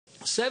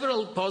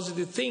several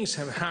positive things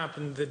have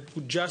happened that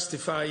would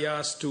justify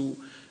us to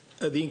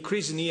the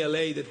increase in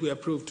ELA that we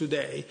approved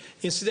today.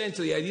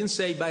 Incidentally, I didn't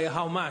say by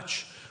how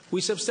much.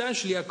 We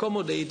substantially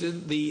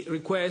accommodated the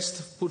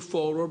request put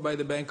forward by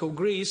the Bank of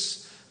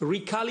Greece,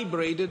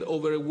 recalibrated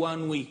over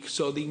 1 week.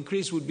 So the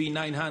increase would be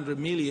 900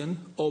 million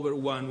over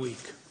 1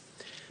 week.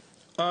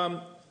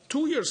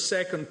 To your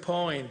second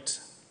point,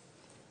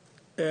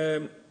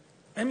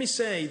 let me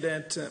say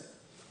that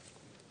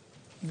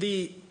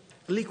the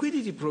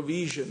liquidity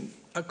provision,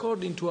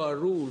 according to our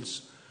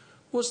rules,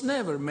 was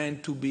never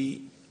meant to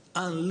be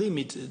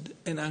unlimited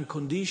and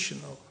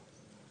unconditional.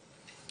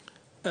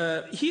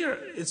 Here,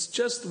 it's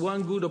just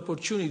one good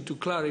opportunity to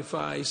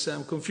clarify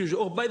some confusion.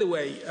 Oh, by the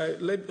way,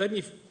 let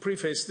me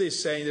preface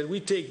this saying that we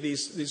take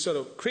these sort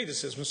of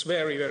criticisms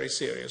very, very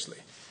seriously.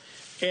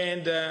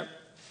 And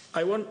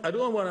I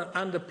don't want to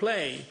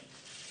underplay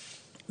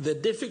the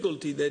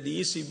difficulty that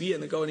the ECB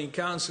and the Governing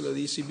Council of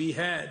the ECB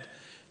had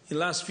in the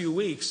last few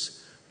weeks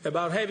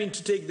about having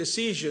to take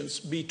decisions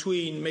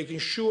between making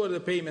sure the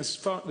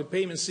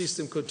payment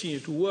system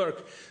continued to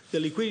work, the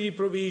liquidity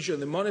provision,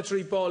 the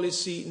monetary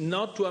policy,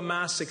 not to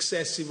amass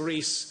excessive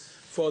risks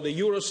for the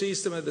euro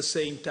system at the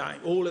same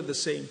time, all at the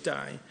same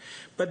time.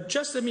 But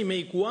just let me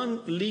make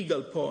one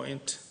legal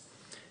point.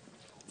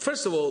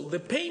 First of all,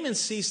 the payment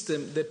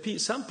system that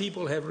some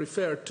people have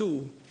referred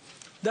to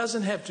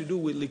doesn't have to do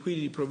with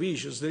liquidity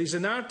provisions. There is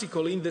an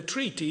article in the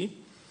treaty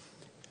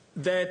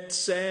that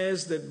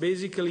says that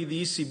basically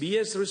the ECB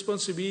has the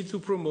responsibility to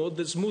promote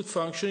the smooth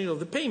functioning of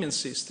the payment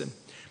system.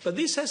 But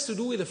this has to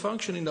do with the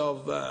functioning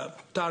of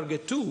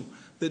Target 2,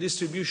 the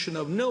distribution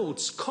of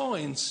notes,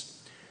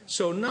 coins.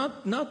 So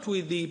not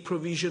with the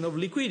provision of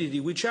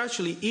liquidity, which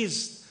actually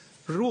is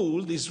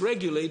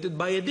regulated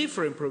by a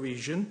different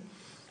provision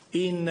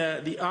in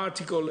the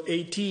Article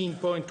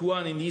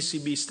 18.1 in the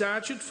ECB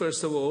statute,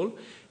 first of all.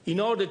 In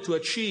order to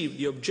achieve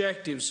the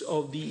objectives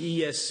of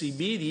the ESCB,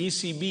 the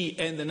ECB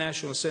and the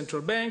national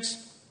central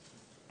banks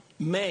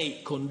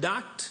may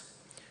conduct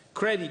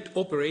credit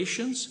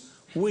operations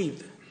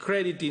with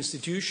credit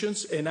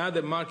institutions and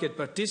other market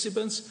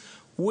participants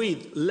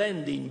with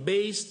lending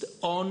based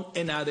on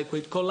an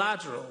adequate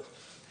collateral.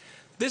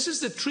 This is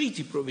the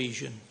treaty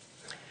provision.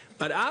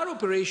 But our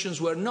operations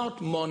were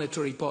not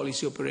monetary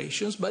policy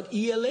operations, but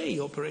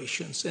ELA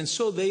operations, and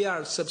so they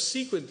are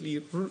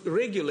subsequently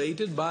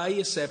regulated by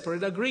a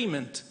separate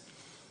agreement,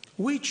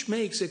 which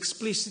makes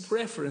explicit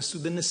reference to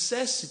the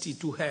necessity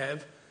to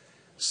have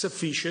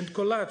sufficient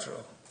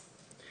collateral.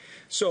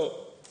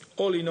 So,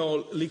 all in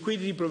all,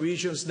 liquidity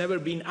provisions never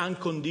been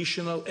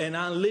unconditional and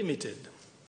unlimited.